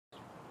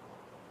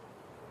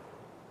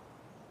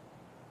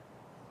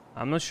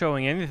I'm not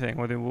showing anything.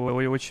 What you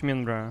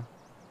mean, bro?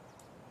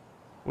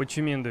 What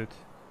you mean, dude?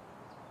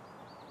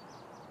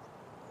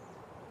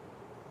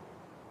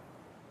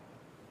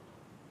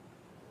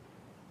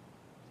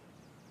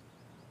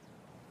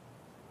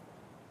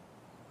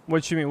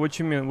 What you mean? What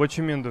you mean? What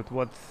you mean, dude?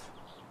 What?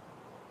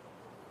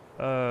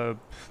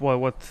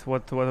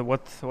 What do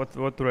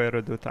I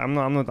do?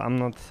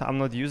 I'm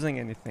not using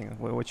anything.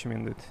 What you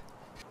mean, dude?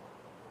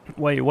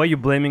 Why are you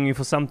blaming me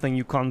for something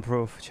you can't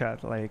prove,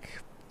 chat? Like,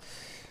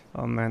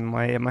 oh man,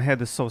 my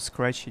head is so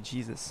scratchy.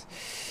 Jesus.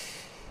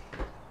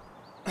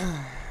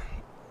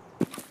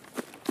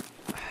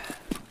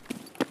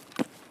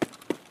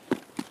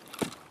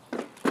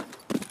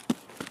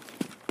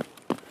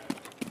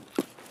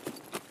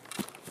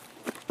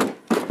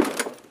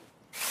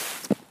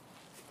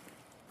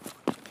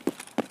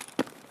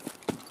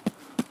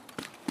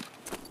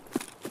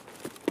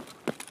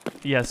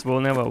 Yes, we'll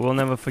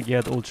never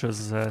forget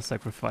Ultra's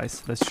sacrifice.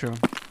 That's true.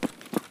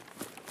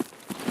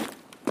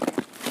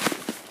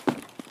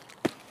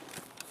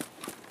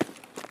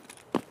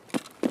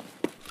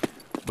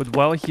 But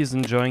while he's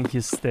enjoying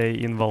his stay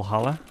in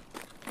Valhalla,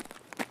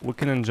 we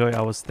can enjoy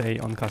our stay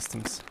on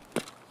customs.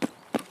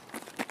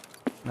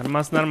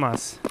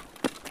 Нормас.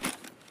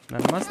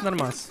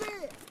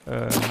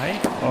 Hi?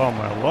 Oh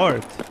my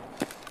lord.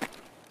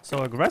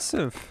 So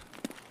aggressive.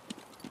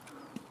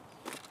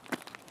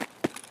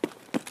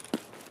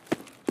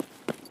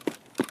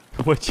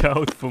 Watch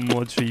out for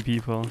more tree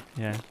people.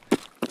 Yeah.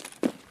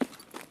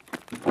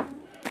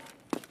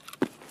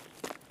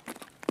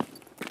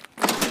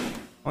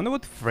 I wonder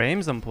what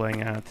frames I'm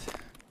playing at.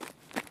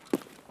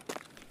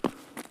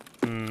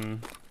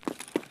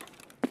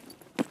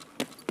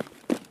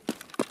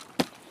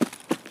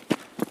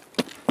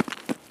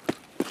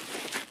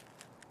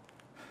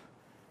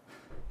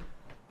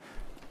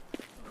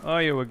 Oh,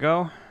 here we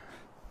go.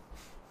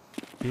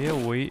 Here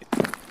we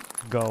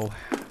go.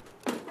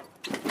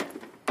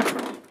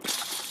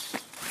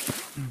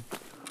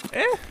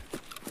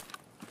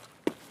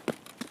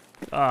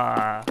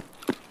 Ah.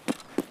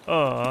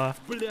 Oh.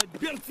 Блядь,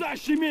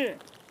 берцащими!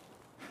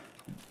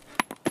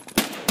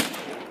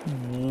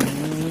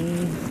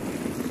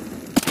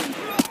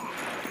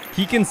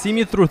 He can see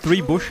me through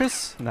 3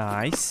 bushes.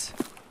 Nice.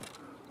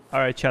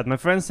 All right, chat. My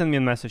friend sent me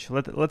a message.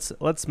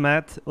 Let's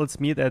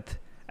meet at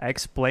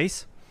X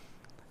place,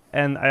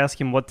 and I ask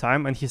him what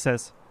time, and he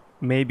says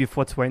maybe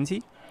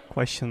 4:20?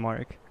 Question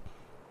mark.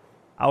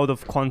 Out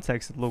of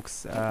context, it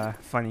looks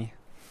funny.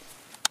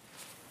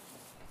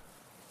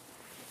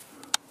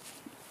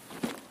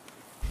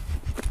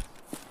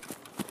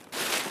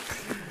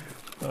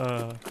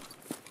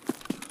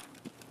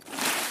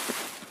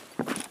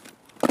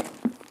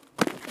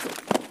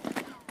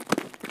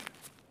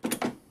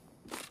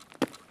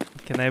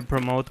 Can I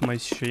promote my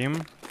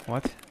stream?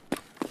 What?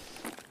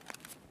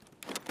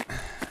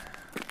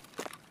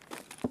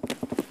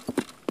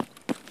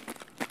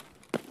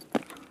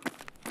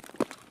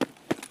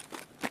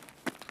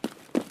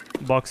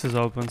 Box is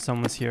open,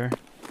 someone's here.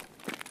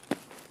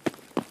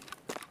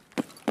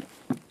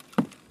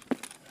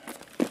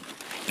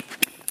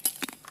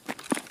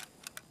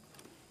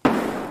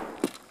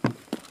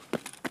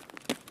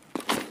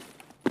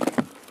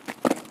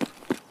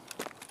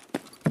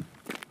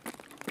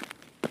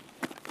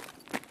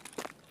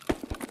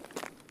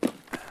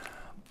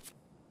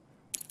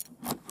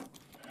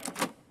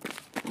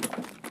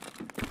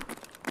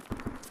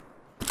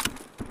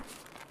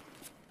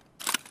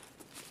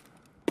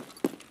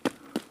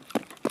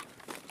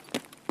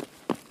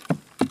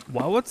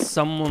 Why would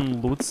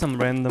someone loot some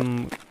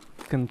random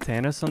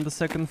containers on the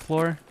 2nd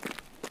floor,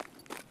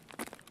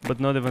 but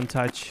not even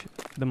touch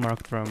the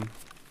marked room?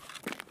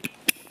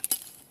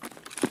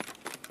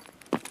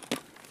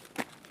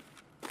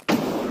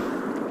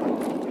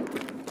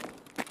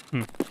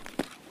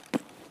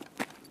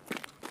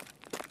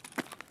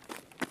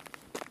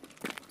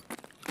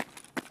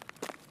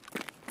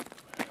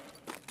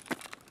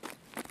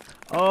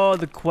 Oh,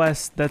 the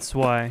quest, that's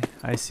why.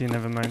 I see,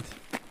 never mind.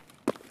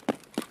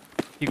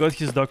 He got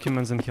his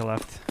documents and he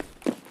left.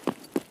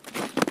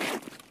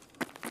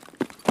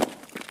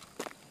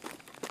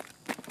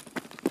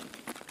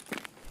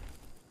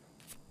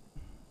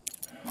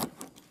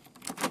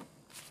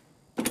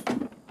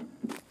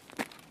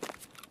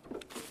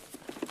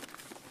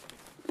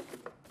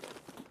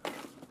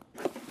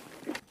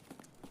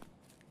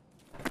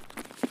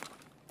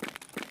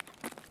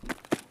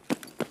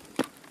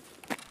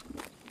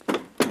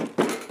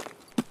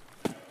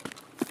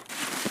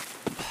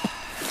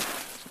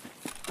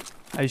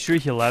 Are you sure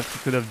he left? He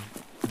could have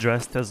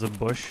dressed as a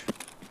bush.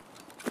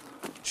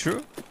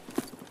 True.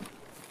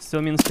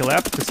 Still means he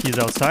left because he's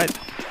outside.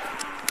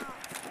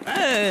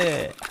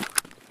 Hey!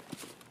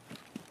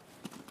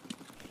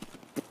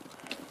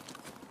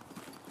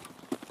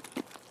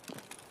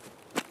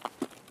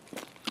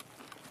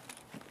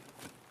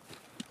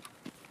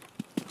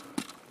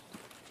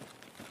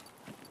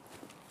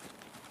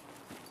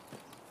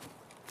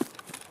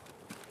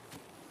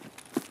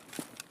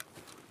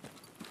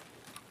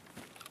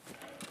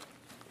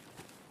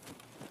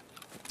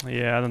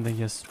 Yeah, I don't think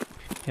he's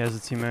He has a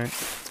teammate.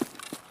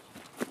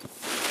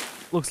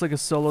 Looks like a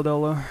solo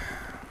dolo.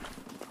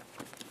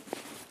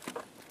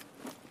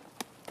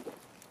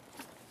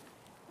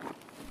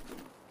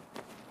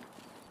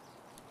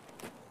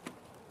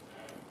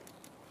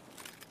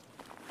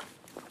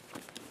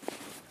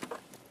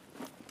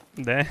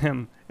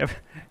 Damn,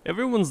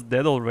 everyone's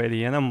dead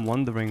already, and I'm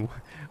wondering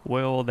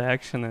where all the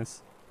action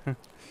is.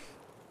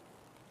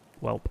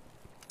 Welp.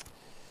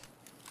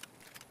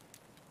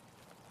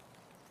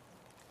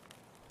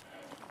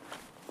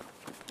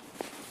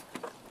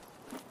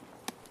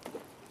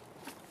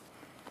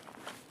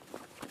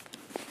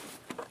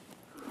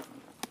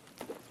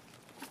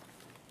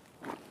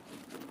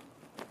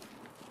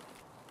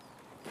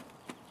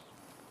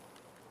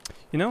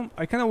 You know,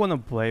 I kind of want to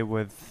play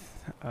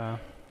with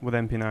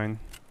MP9.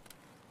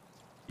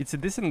 It's a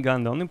decent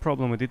gun, the only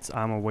problem with its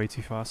ammo way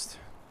too fast.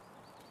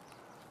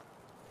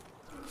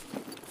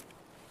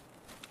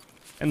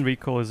 And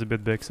recoil is a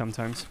bit big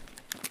sometimes.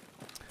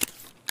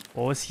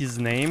 What was his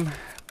name?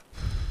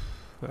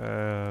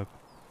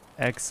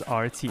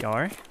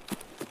 XRTR?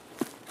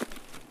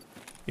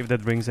 If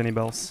that rings any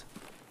bells.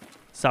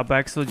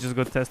 Sub-Axel just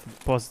got tested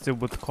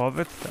positive with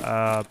COVID.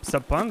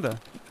 Sub-Panda,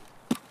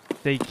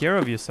 take care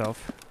of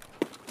yourself.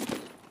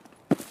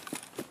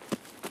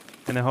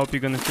 And I hope you're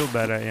gonna feel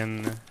better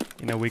in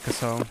a week or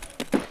so.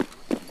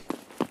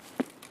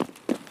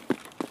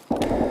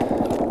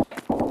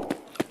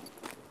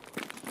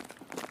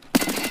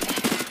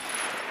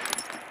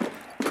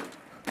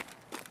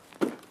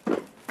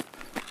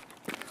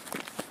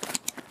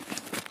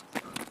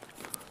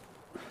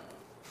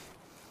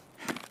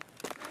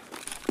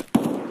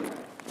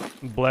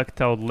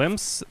 Blacked out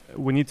limbs.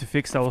 We need to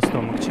fix our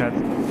stomach, chat.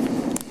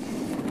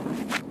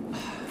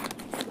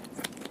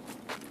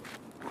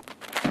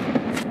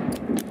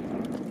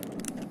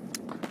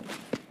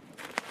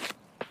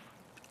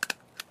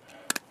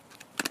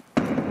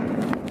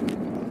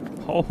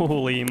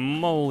 Holy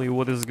moly,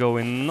 what is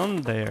going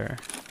on there?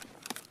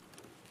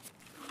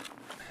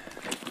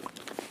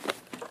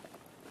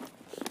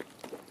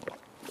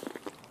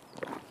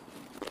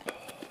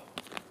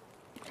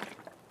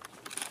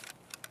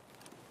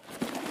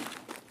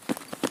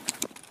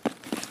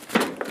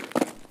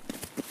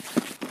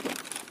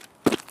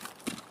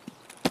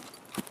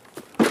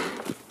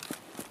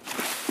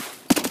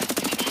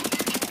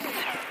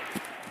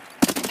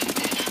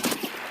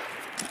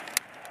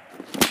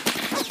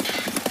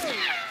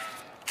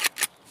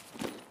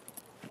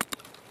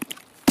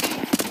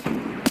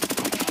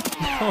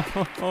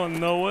 Oh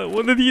no,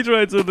 what did he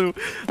try to do?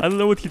 I don't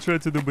know what he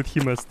tried to do, but he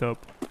messed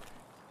up.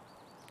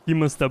 He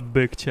messed up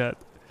big, chat.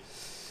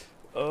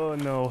 Oh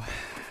no.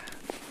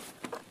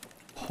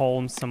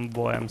 Holmes, some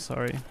boy, I'm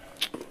sorry.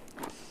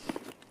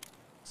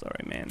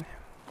 Sorry, man.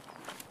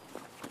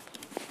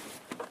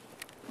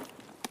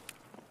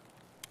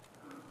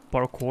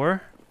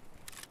 Parkour?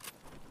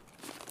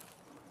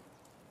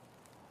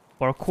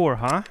 Parkour,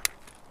 huh?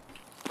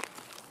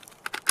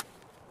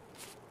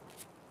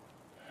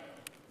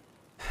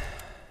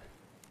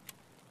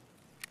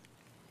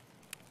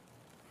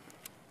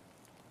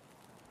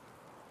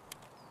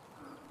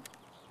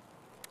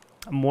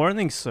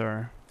 Morning,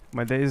 sir.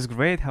 My day is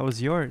great. How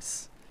was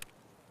yours?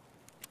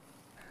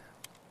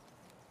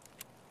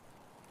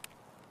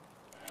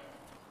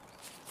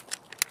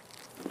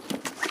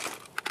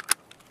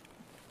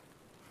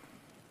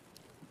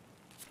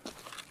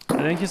 I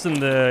think he's in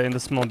the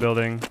small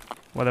building,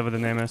 whatever the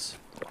name is.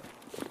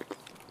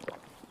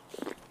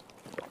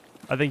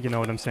 I think you know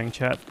what I'm saying,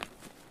 chat.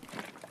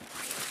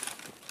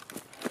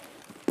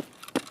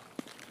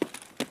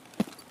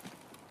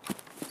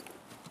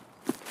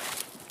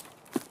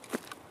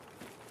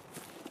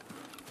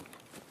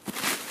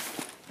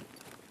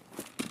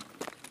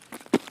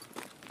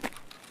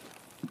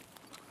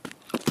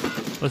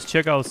 Let's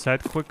check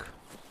outside quick.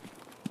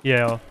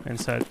 Yeah,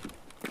 inside.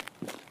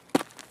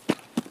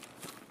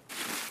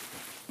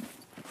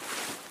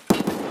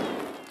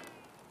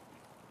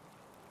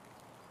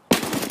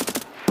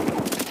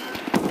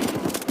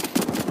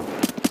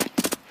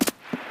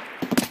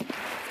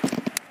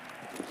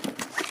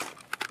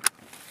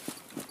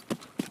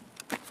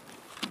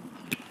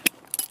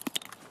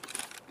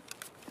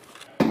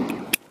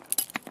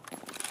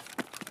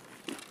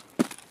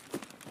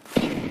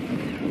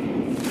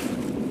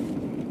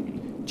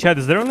 Chad,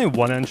 is there only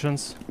one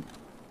entrance?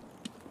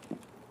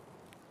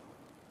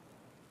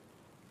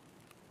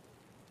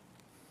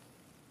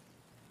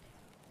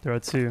 There are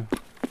two.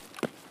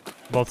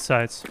 Both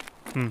sides.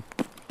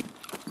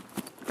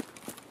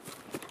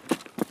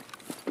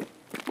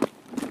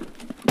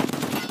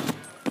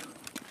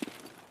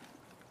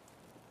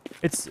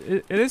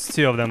 It is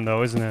two of them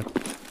though, isn't it?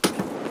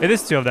 It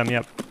is two of them,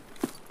 yep.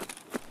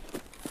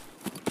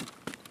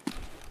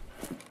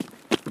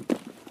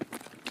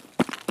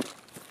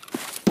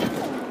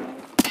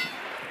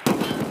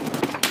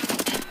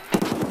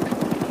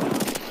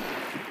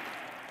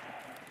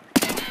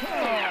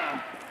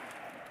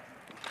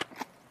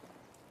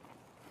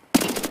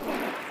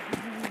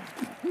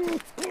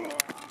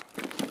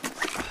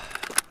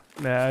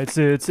 Yeah,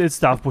 it's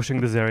tough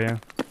pushing this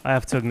area. I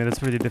have to admit,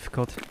 it's really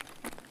difficult.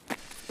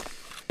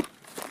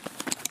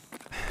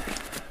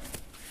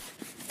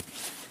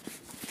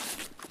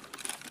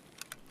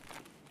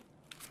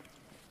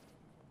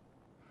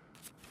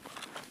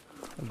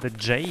 The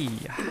J.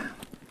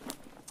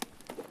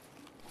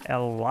 A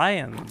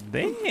lion.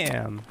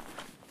 Damn.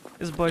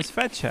 This boy's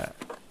fat chat.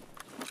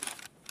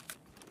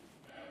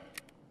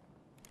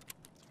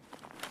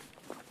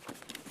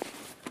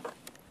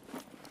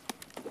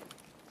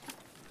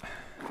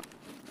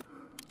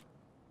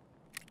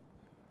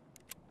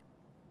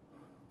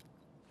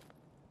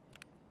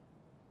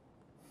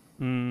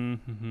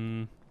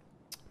 Mm-hmm.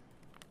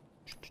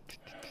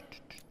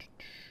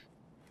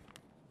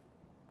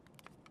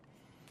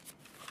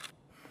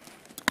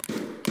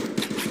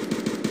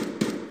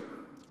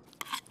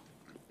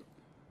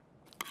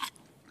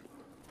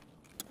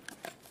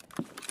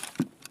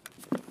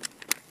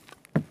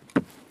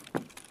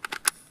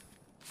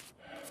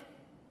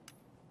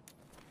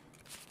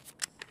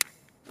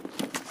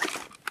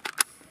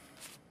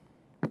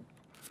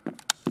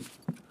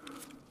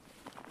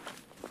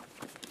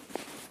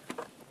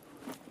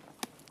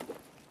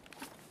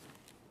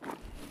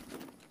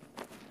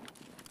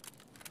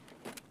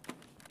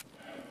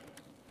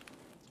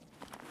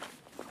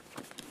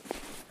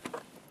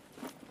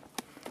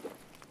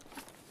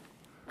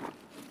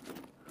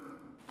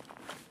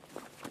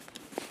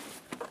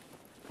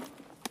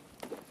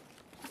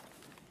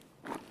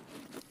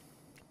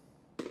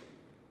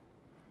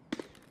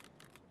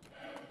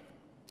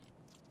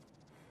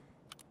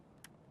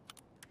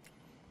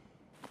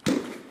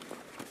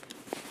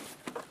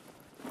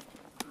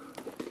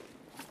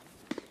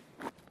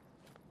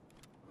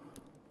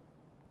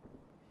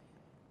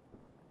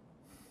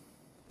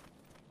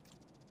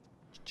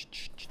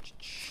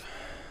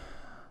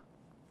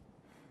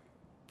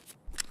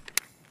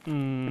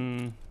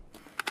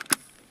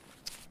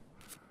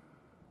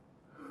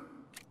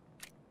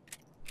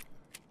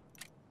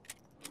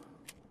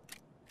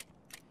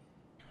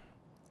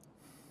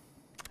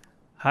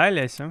 Hi,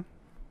 Lesa.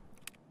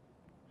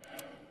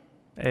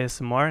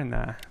 ASMR?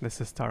 Nah,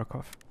 this is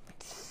Tarkov.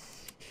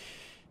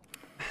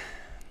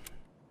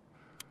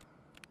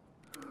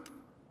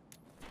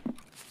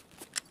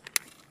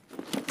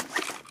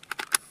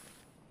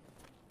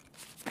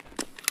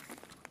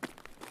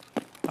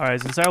 Alright,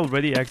 since I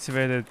already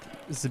activated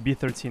the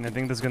B13, I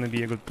think that's gonna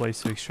be a good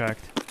place to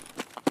extract.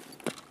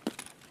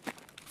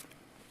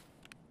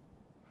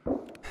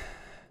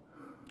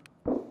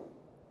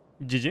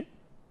 GG.